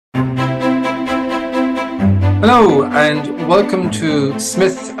Hello, and welcome to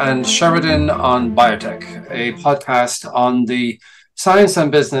Smith and Sheridan on Biotech, a podcast on the science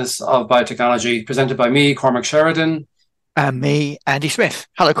and business of biotechnology, presented by me, Cormac Sheridan. And me, Andy Smith.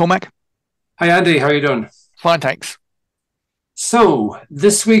 Hello, Cormac. Hi, Andy. How are you doing? Fine, thanks. So,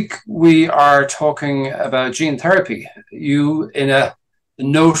 this week we are talking about gene therapy. You, in a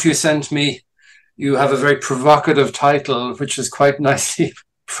note you sent me, you have a very provocative title, which is quite nicely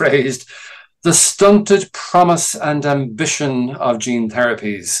phrased. The Stunted Promise and Ambition of Gene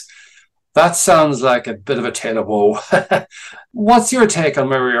Therapies. That sounds like a bit of a tale of woe. What's your take on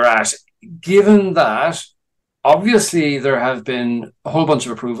where we're at? Given that, obviously, there have been a whole bunch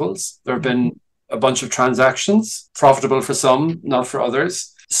of approvals. There have been a bunch of transactions, profitable for some, not for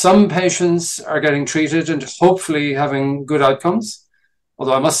others. Some patients are getting treated and hopefully having good outcomes.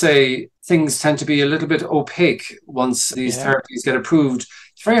 Although I must say, things tend to be a little bit opaque once these therapies get approved.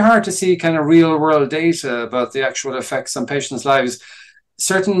 It's very hard to see kind of real world data about the actual effects on patients' lives.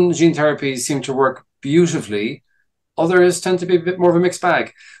 Certain gene therapies seem to work beautifully. Others tend to be a bit more of a mixed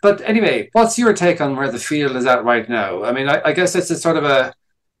bag. But anyway, what's your take on where the field is at right now? I mean, I guess it's a sort of a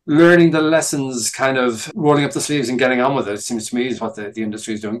learning the lessons, kind of rolling up the sleeves and getting on with it, seems to me, is what the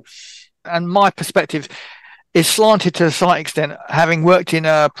industry is doing. And my perspective is slanted to a slight extent. Having worked in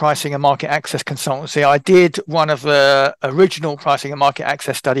a pricing and market access consultancy, I did one of the original pricing and market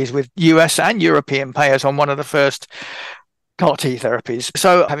access studies with US and European payers on one of the first CAR-T therapies.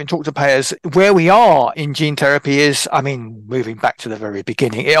 So having talked to payers, where we are in gene therapy is, moving back to the very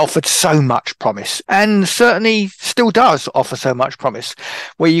beginning, it offered so much promise and certainly still does offer so much promise,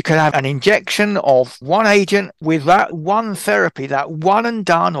 where you can have an injection of one agent with that one therapy, that one and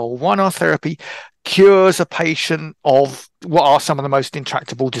done or one-off therapy, cures a patient of what are some of the most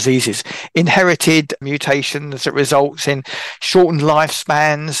intractable diseases, inherited mutations that results in shortened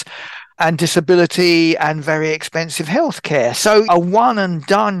lifespans and disability and very expensive healthcare. So a one and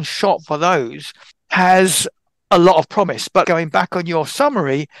done shot for those has a lot of promise. But going back on your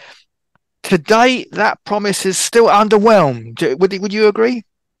summary, to date, that promise is still underwhelmed. Would you agree?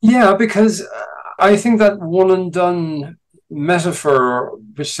 Yeah, because I think that one and done metaphor,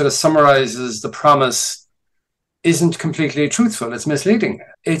 which sort of summarizes the promise, isn't completely truthful. It's misleading.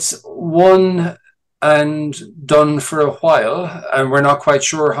 It's one and done for a while, and we're not quite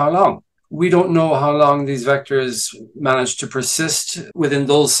sure how long. We don't know how long these vectors manage to persist within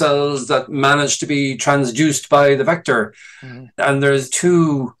those cells that manage to be transduced by the vector. And there's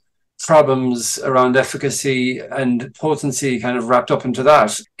two problems around efficacy and potency kind of wrapped up into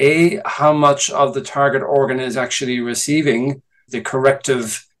that. A, how much of the target organ is actually receiving the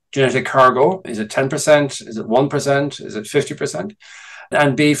corrective genetic cargo? Is it 10%? Is it 1%? Is it 50%?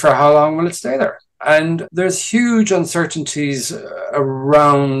 And B, for how long will it stay there? And there's huge uncertainties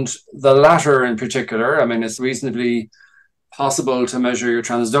around the latter in particular. I mean, it's reasonably possible to measure your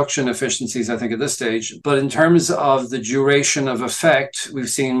transduction efficiencies, I think, at this stage. But in terms of the duration of effect, we've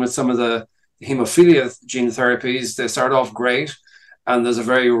seen with some of the hemophilia gene therapies, they start off great, and there's a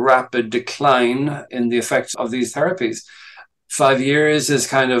very rapid decline in the effects of these therapies. 5 years is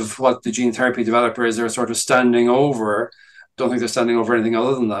kind of what the gene therapy developers are sort of standing over. Don't think they're standing over anything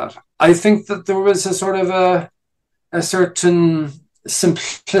other than that. I think that there was a sort of a certain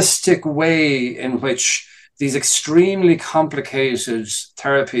simplistic way in which these extremely complicated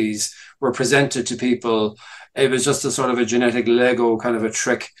therapies were presented to people. It was just a sort of a genetic Lego kind of a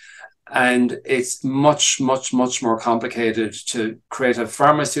trick. And it's much, much, much more complicated to create a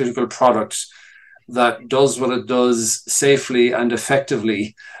pharmaceutical product that does what it does safely and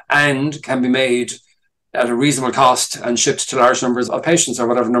effectively and can be made at a reasonable cost and shipped to large numbers of patients or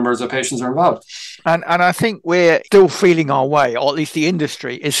whatever numbers of patients are involved. And I think we're still feeling our way, or at least the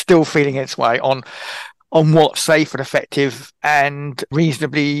industry is still feeling its way on what safe and effective and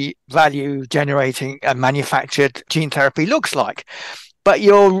reasonably value generating and manufactured gene therapy looks like. But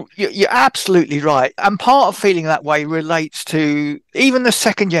you're absolutely right. And part of feeling that way relates to even the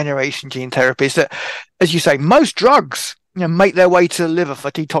second generation gene therapies that, as you say, most drugs make their way to the liver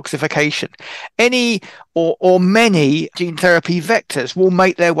for detoxification. Any or many gene therapy vectors will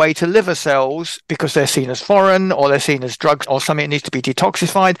make their way to liver cells because they're seen as foreign or they're seen as drugs or something that needs to be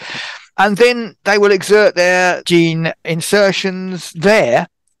detoxified. And then they will exert their gene insertions there.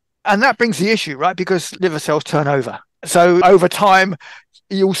 And that brings the issue, right? Because liver cells turn over. So over time,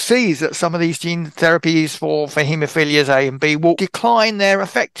 you'll see that some of these gene therapies for hemophilias A and B will decline their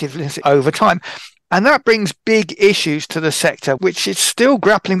effectiveness over time. And that brings big issues to the sector, which it's still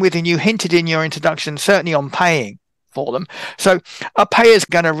grappling with, and you hinted in your introduction, certainly on paying. for them. So a payer's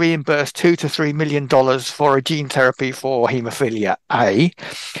going to reimburse $2 to $3 million for a gene therapy for haemophilia A,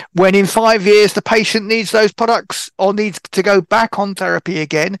 when in 5 years the patient needs those products or needs to go back on therapy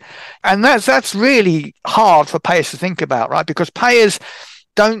again. And that's really hard for payers to think about, right? Because payers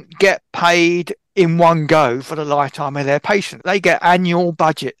don't get paid in one go for the lifetime of their patient. They get annual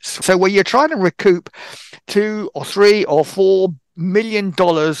budgets. So when you're trying to recoup $2 or $3 or $4 million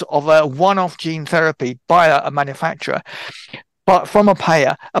of a one-off gene therapy by a manufacturer, but from a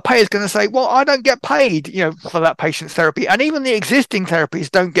payer is going to say, well, I don't get paid, for that patient's therapy. And even the existing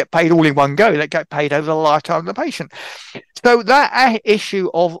therapies don't get paid all in one go. They get paid over the lifetime of the patient. So that issue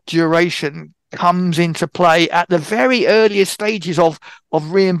of duration comes into play at the very earliest stages of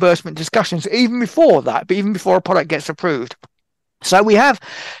reimbursement discussions, even before that, but even before a product gets approved. So we have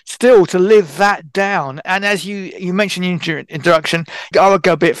still to live that down. And as you mentioned in your introduction, I would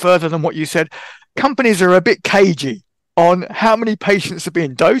go a bit further than what you said. Companies are a bit cagey on how many patients are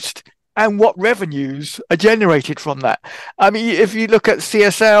being dosed and what revenues are generated from that. I mean, if you look at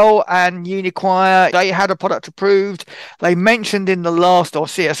CSL and Uniquire, they had a product approved. They mentioned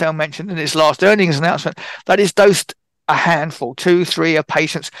CSL mentioned in its last earnings announcement that it's dosed a handful, 2, 3 of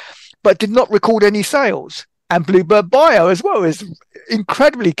patients, but did not record any sales. And Bluebird Bio as well is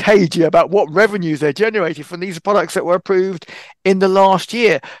incredibly cagey about what revenues they're generating from these products that were approved in the last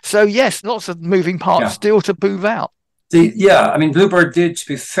year. So yes, lots of moving parts still to prove out. Bluebird did, to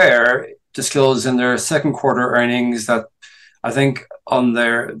be fair, disclose in their second quarter earnings that I think on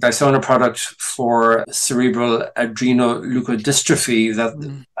their Dysona product for cerebral adrenoleukodystrophy,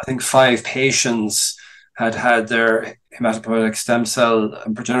 that I think 5 patients had their hematopoietic stem cell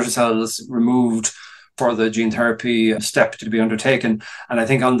and progenitor cells removed for the gene therapy step to be undertaken. And I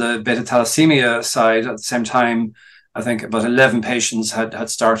think on the beta thalassemia side, at the same time, I think about 11 patients had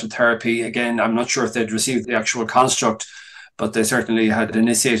started therapy. Again, I'm not sure if they'd received the actual construct, but they certainly had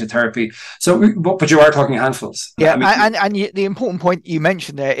initiated therapy. So, but you are talking handfuls. Yeah, and the important point you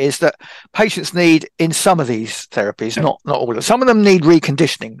mentioned there is that patients need, in some of these therapies, not all of them, some of them need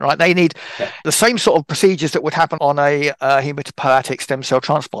reconditioning, right? They need the same sort of procedures that would happen on a hematopoietic stem cell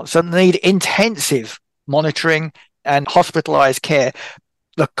transplant. So they need intensive monitoring and hospitalized care.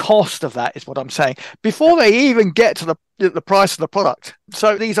 The cost of that is what I'm saying, before they even get to the price of the product.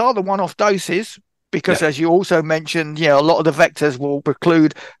 So these are the one-off doses, because as you also mentioned, a lot of the vectors will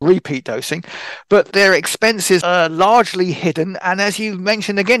preclude repeat dosing, but their expenses are largely hidden. And as you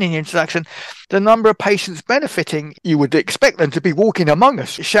mentioned again in your introduction, the number of patients benefiting, you would expect them to be walking among us,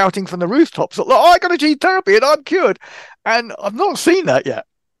 shouting from the rooftops, "Oh, I got a gene therapy and I'm cured." And I've not seen that yet.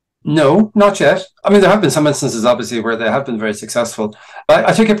 No, not yet. I mean, there have been some instances, obviously, where they have been very successful.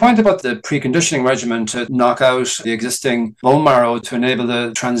 I take your point about the preconditioning regimen to knock out the existing bone marrow to enable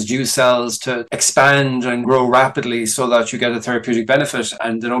the transduced cells to expand and grow rapidly so that you get a therapeutic benefit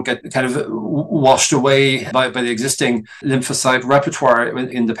and they don't get kind of washed away by the existing lymphocyte repertoire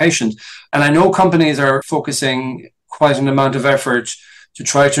in the patient. And I know companies are focusing quite an amount of effort to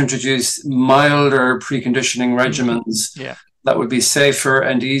try to introduce milder preconditioning regimens that would be safer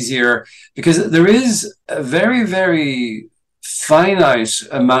and easier, because there is a very, very finite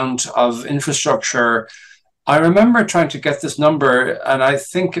amount of infrastructure. I remember trying to get this number, and I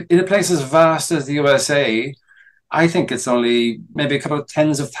think in a place as vast as the USA, I think it's only maybe a couple of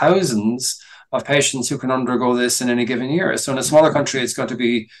tens of thousands of patients who can undergo this in any given year. So in a smaller country, it's going to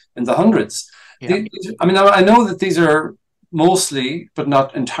be in the hundreds. I mean, I know that these are mostly, but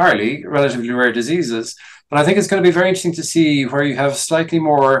not entirely, relatively rare diseases. But I think it's going to be very interesting to see where you have slightly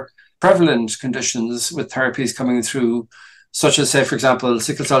more prevalent conditions with therapies coming through, such as, say, for example,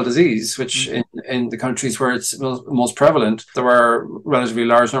 sickle cell disease, which in the countries where it's most prevalent, there are relatively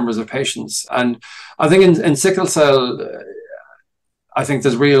large numbers of patients. And I think in sickle cell, I think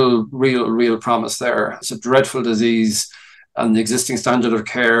there's real promise there. It's a dreadful disease, and the existing standard of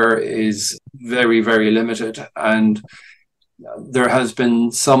care is very, very limited. And there has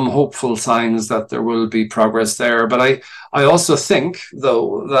been some hopeful signs that there will be progress there. But I also think,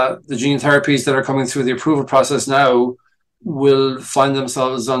 though, that the gene therapies that are coming through the approval process now will find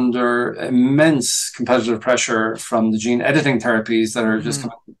themselves under immense competitive pressure from the gene editing therapies that are just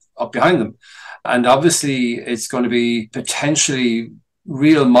coming up behind them. And obviously, it's going to be potentially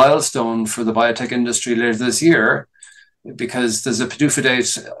real milestone for the biotech industry later this year, because there's a PDUFA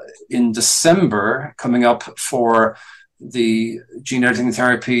date in December coming up for the gene editing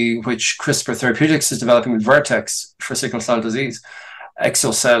therapy, which CRISPR Therapeutics is developing with Vertex for sickle cell disease.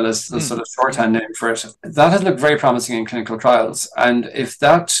 Exocell is the sort of shorthand name for it. That has looked very promising in clinical trials. And if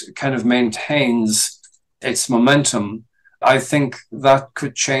that kind of maintains its momentum, I think that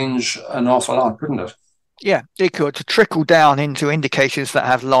could change an awful lot, couldn't it? Yeah, it could to trickle down into indications that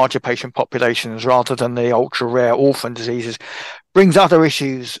have larger patient populations rather than the ultra rare orphan diseases. Brings other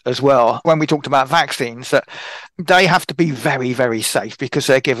issues as well. When we talked about vaccines, that they have to be very, very safe because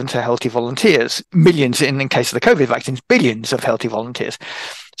they're given to healthy volunteers. Millions, in case of the COVID vaccines, billions of healthy volunteers.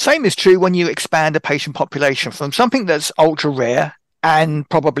 Same is true when you expand a patient population from something that's ultra rare and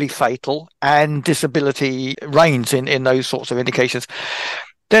probably fatal, and disability reigns in those sorts of indications.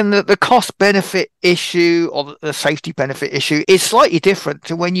 Then the cost benefit issue or the safety benefit issue is slightly different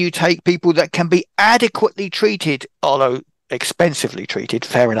to when you take people that can be adequately treated, although expensively treated,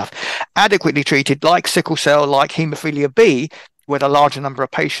 fair enough, adequately treated, like sickle cell, like haemophilia B, with a larger number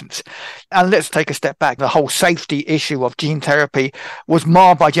of patients. And let's take a step back. The whole safety issue of gene therapy was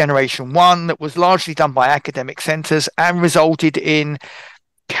marred by generation one, that was largely done by academic centers and resulted in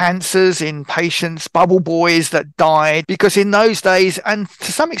cancers in patients, bubble boys that died, because in those days, and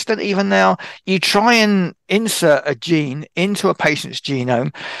to some extent even now, you try and insert a gene into a patient's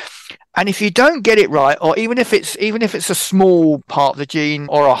genome, and if you don't get it right, or even if it's a small part of the gene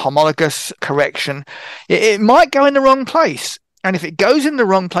or a homologous correction, it might go in the wrong place. And if it goes in the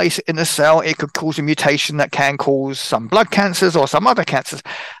wrong place in the cell, it could cause a mutation that can cause some blood cancers or some other cancers.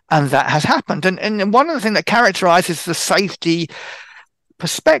 And that has happened. And one of the things that characterizes the safety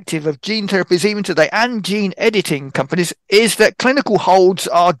perspective of gene therapies even today and gene editing companies is that clinical holds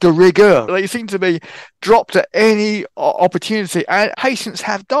are de rigueur. They seem to be dropped at any opportunity, and patients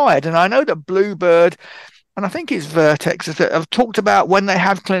have died. And I know that Bluebird, and I think it's Vertex, that have talked about when they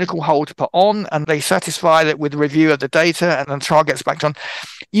have clinical holds put on and they satisfy that with review of the data and the trial gets back on,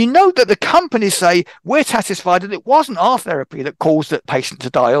 you know that the companies say, we're satisfied that it wasn't our therapy that caused the patient to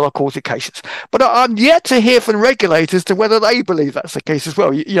die or caused the cases. But I'm yet to hear from regulators to whether they believe that's the case as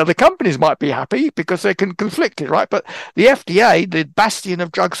well. You know, the companies might be happy because they can conflict it, right? But the FDA, the bastion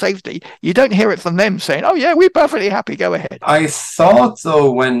of drug safety, you don't hear it from them saying, oh yeah, we're perfectly happy, go ahead. I thought,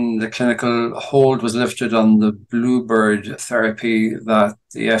 though, when the clinical hold was lifted on the Bluebird therapy, that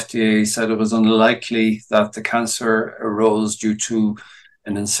the FDA said it was unlikely that the cancer arose due to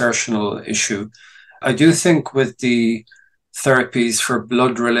an insertional issue. I do think with the therapies for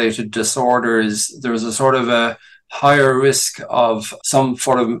blood-related disorders, there's a sort of a higher risk of some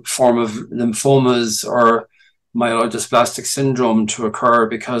form of lymphomas or myelodysplastic syndrome to occur,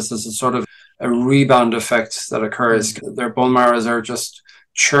 because there's a sort of a rebound effect that occurs. Their bone marrows are just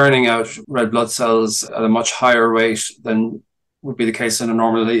churning out red blood cells at a much higher rate than would be the case in a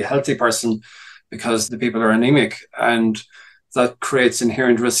normally healthy person, because the people are anemic, and that creates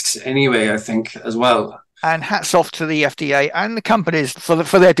inherent risks anyway, I think, as well. And hats off to the FDA and the companies for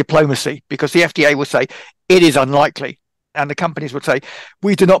their diplomacy, because the FDA would say it is unlikely, and the companies would say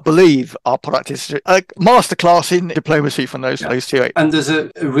we do not believe our product is a masterclass in diplomacy from those two. And there's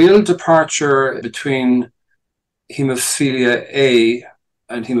a real departure between haemophilia A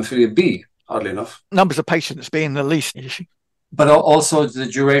and haemophilia B, oddly enough. Numbers of patients being the least issue. But also the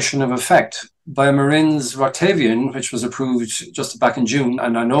duration of effect. BioMarin's Roctavian, which was approved just back in June,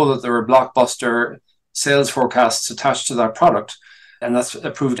 and I know that there were blockbuster sales forecasts attached to that product, and that's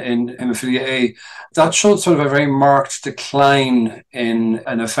approved in haemophilia A, that showed sort of a very marked decline in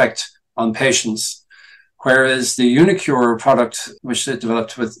an effect on patients. Whereas the Unicure product, which they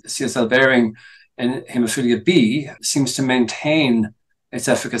developed with CSL Behring in haemophilia B, seems to maintain its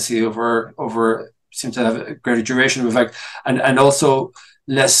efficacy seems to have a greater duration of effect, and also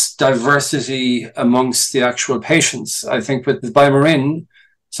less diversity amongst the actual patients. I think with BioMarin,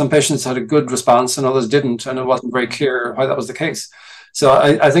 some patients had a good response and others didn't, and it wasn't very clear why that was the case. So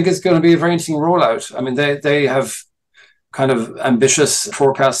I think it's going to be a very interesting rollout. I mean, they have kind of ambitious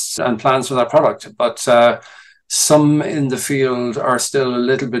forecasts and plans for that product, but some in the field are still a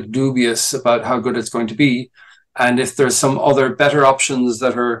little bit dubious about how good it's going to be. And if there's some other better options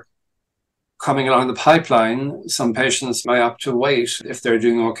that are coming along the pipeline, some patients may opt to wait if they're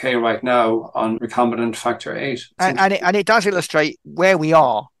doing okay right now on recombinant factor VIII. And it does illustrate where we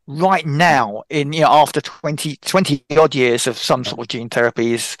are right now in, after 20 odd years of some sort of gene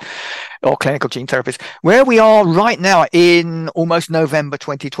therapies or clinical gene therapies, where we are right now in almost November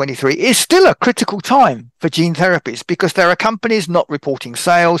 2023 is still a critical time for gene therapies, because there are companies not reporting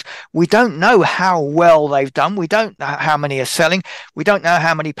sales. We don't know how well they've done. We don't know how many are selling. We don't know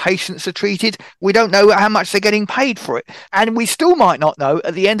how many patients are treated. We don't know how much they're getting paid for it. And we still might not know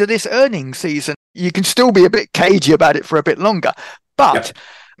at the end of this earnings season. You can still be a bit cagey about it for a bit longer. But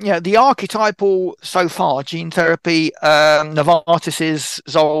the archetypal so far gene therapy, Novartis's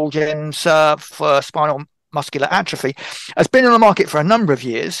Zolgensma for spinal muscular atrophy, has been on the market for a number of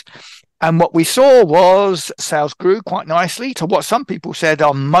years. And what we saw was sales grew quite nicely to what some people said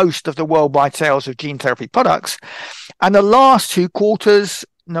are most of the worldwide sales of gene therapy products. And the last 2 quarters,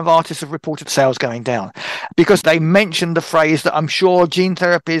 Novartis have reported sales going down because they mentioned the phrase that I'm sure gene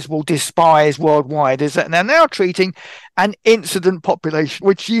therapies will despise worldwide, is that they're now treating an incident population,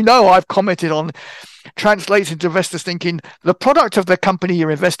 which I've commented on, translates into investors thinking the product of the company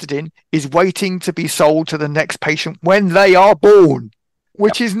you're invested in is waiting to be sold to the next patient when they are born,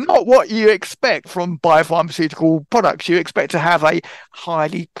 which is not what you expect from biopharmaceutical products. You expect to have a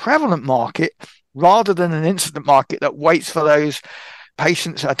highly prevalent market rather than an incident market that waits for those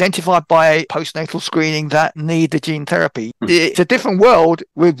patients identified by postnatal screening that need the gene therapy. It's a different world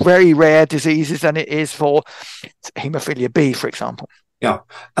with very rare diseases than it is for hemophilia B, for example. Yeah.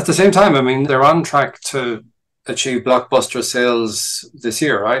 At the same time, I mean, they're on track to achieve blockbuster sales this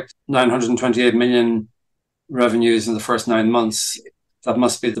year, right? 928 million revenues in the first 9 months. That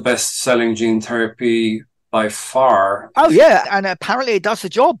must be the best-selling gene therapy by far. Oh, yeah. And apparently it does the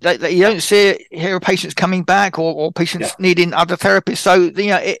job. That you don't hear patients coming back or patients needing other therapies. So,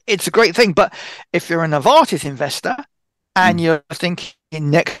 it's a great thing. But if you're a Novartis investor and you're thinking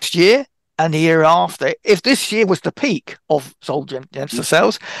next year and the year after, if this year was the peak of Zolgensma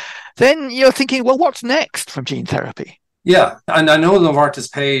sales, then you're thinking, well, what's next from gene therapy? Yeah, and I know Novartis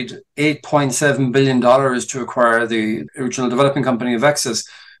paid $8.7 billion to acquire the original developing company of Exis,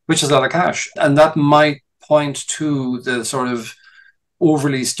 which is a lot of cash. And that might point to the sort of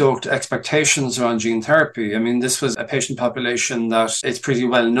overly stoked expectations around gene therapy. I mean, this was a patient population that it's pretty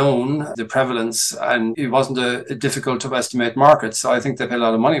well known, the prevalence, and it wasn't a difficult to estimate market. So I think they paid a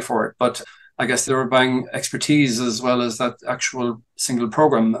lot of money for it. But I guess they were buying expertise as well as that actual single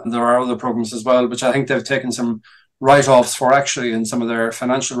program. There are other programs as well, which I think they've taken some write-offs for actually in some of their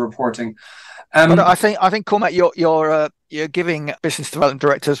financial reporting. But I think, Cormac, you're giving business development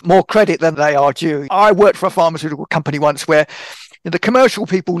directors more credit than they are due. I worked for a pharmaceutical company once where the commercial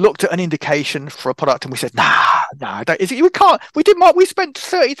people looked at an indication for a product and we said, we spent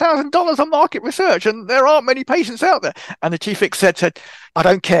 $30,000 on market research and there aren't many patients out there. And the chief exec said, I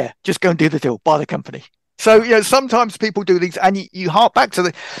don't care, just go and do the deal, buy the company. So, sometimes people do these and you hark back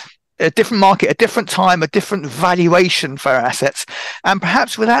to a different market, a different time, a different valuation for assets, and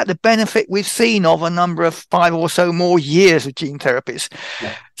perhaps without the benefit we've seen of a number of 5 or so more years of gene therapies.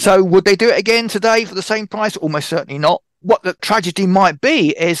 Yeah. So would they do it again today for the same price? Almost certainly not. What the tragedy might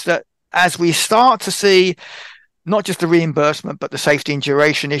be is that as we start to see not just the reimbursement, but the safety and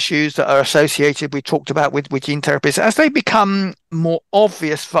duration issues that are associated, we talked about with gene therapies, as they become more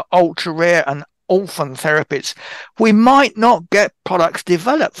obvious for ultra rare and orphan therapies, we might not get products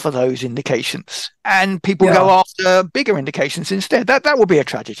developed for those indications and people go after bigger indications instead. That would be a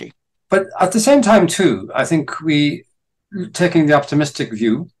tragedy. But at the same time too, I think taking the optimistic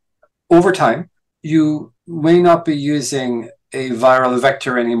view, over time, you may not be using a viral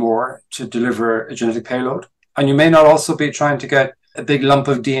vector anymore to deliver a genetic payload. And you may not also be trying to get a big lump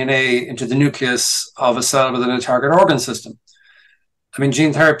of DNA into the nucleus of a cell within a target organ system. I mean,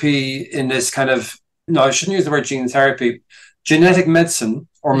 gene therapy in this kind of, no, I shouldn't use the word gene therapy, genetic medicine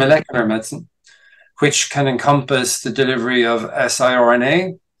or molecular medicine, which can encompass the delivery of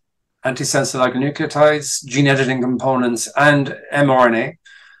siRNA, antisense oligonucleotides, gene editing components, and mRNA.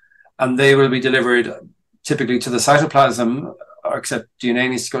 And they will be delivered typically to the cytoplasm, except DNA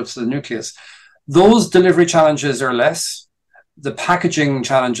needs to go to the nucleus. Those delivery challenges are less. The packaging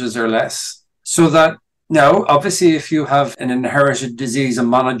challenges are less. So that now, obviously, if you have an inherited disease, a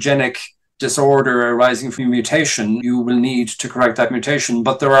monogenic disorder arising from a mutation, you will need to correct that mutation.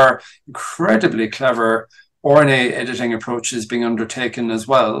 But there are incredibly clever RNA editing approaches being undertaken as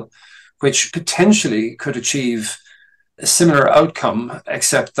well, which potentially could achieve a similar outcome,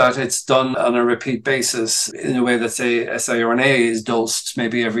 except that it's done on a repeat basis in a way that, say, siRNA is dosed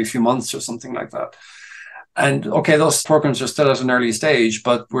maybe every few months or something like that. And okay, those programs are still at an early stage,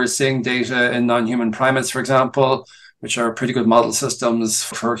 but we're seeing data in non-human primates, for example, which are pretty good model systems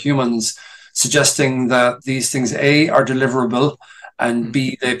for humans, suggesting that these things, A, are deliverable, and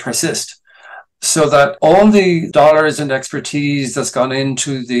B, they persist. So that all the dollars and expertise that's gone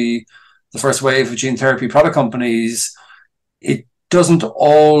into the first wave of gene therapy product companies, it doesn't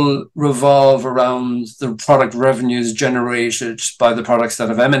all revolve around the product revenues generated by the products that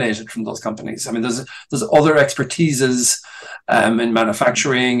have emanated from those companies. I mean, there's other expertises in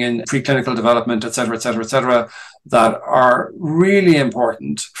manufacturing, in preclinical development, et cetera, that are really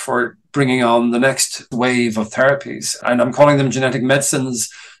important for bringing on the next wave of therapies. And I'm calling them genetic medicines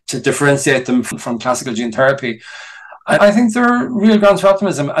to differentiate them from classical gene therapy. I think there are real grounds for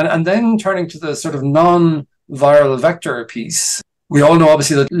optimism. And then turning to the sort of non-viral vector piece, We all know,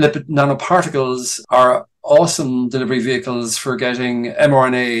 obviously, that lipid nanoparticles are awesome delivery vehicles for getting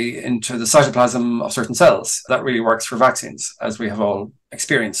mRNA into the cytoplasm of certain cells. That really works for vaccines, as we have all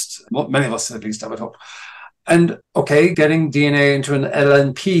experienced. Many of us, at least, I would hope. And okay, getting DNA into an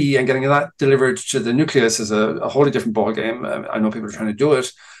LNP and getting that delivered to the nucleus is a wholly different ballgame. I know people are trying to do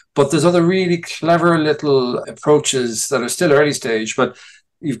it, but there's other really clever little approaches that are still early stage. But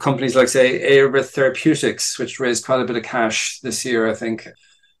you've companies like, say, Therapeutics, which raised quite a bit of cash this year, I think,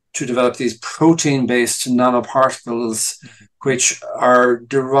 to develop these protein-based nanoparticles, which are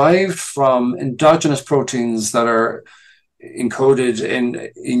derived from endogenous proteins that are encoded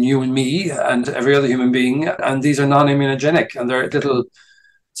in you and me and every other human being. And these are non-immunogenic, and they're little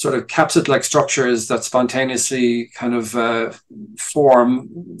sort of capsid-like structures that spontaneously kind of form.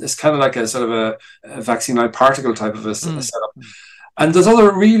 It's kind of like a sort of a vaccine-like particle type of a setup. And there's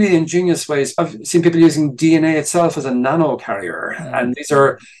other really ingenious ways. I've seen people using DNA itself as a nano carrier. And these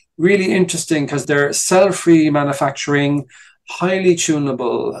are really interesting because they're cell-free manufacturing, highly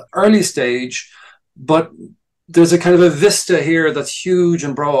tunable, early stage, but there's a kind of a vista here that's huge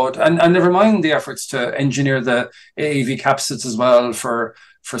and broad. And never mind the efforts to engineer the AAV capsids as well for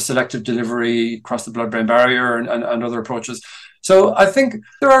selective delivery across the blood-brain barrier and other approaches. So I think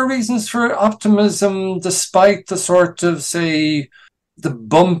there are reasons for optimism, despite the sort of, say, the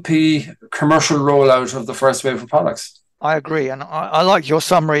bumpy commercial rollout of the first wave of products. I agree. And I like your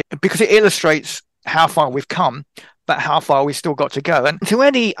summary because it illustrates how far we've come, but how far we still got to go. And to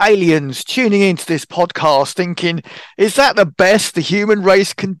any aliens tuning into this podcast thinking, is that the best the human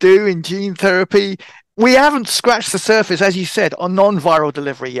race can do in gene therapy? We haven't scratched the surface, as you said, on non-viral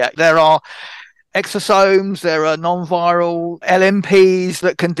delivery yet. There are exosomes, there are non-viral LMPs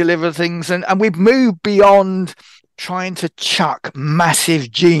that can deliver things, and we've moved beyond trying to chuck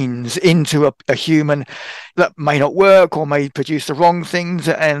massive genes into a human that may not work or may produce the wrong things.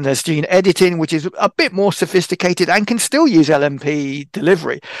 And there's gene editing, which is a bit more sophisticated and can still use LMP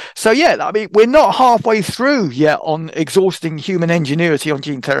delivery. So yeah, I mean, we're not halfway through yet on exhausting human ingenuity on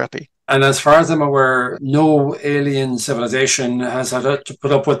gene therapy. And as far as I'm aware, no alien civilization has had to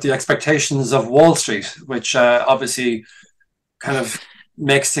put up with the expectations of Wall Street, which obviously kind of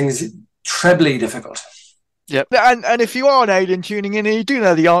makes things trebly difficult. Yeah, and if you are an alien tuning in and you do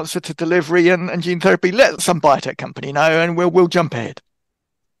know the answer to delivery and gene therapy, let some biotech company know, and we'll jump ahead.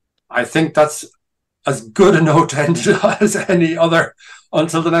 I think that's as good a note to end as any other.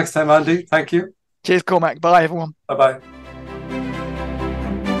 Until the next time, Andy. Thank you. Cheers, Cormac. Bye, everyone. Bye-bye.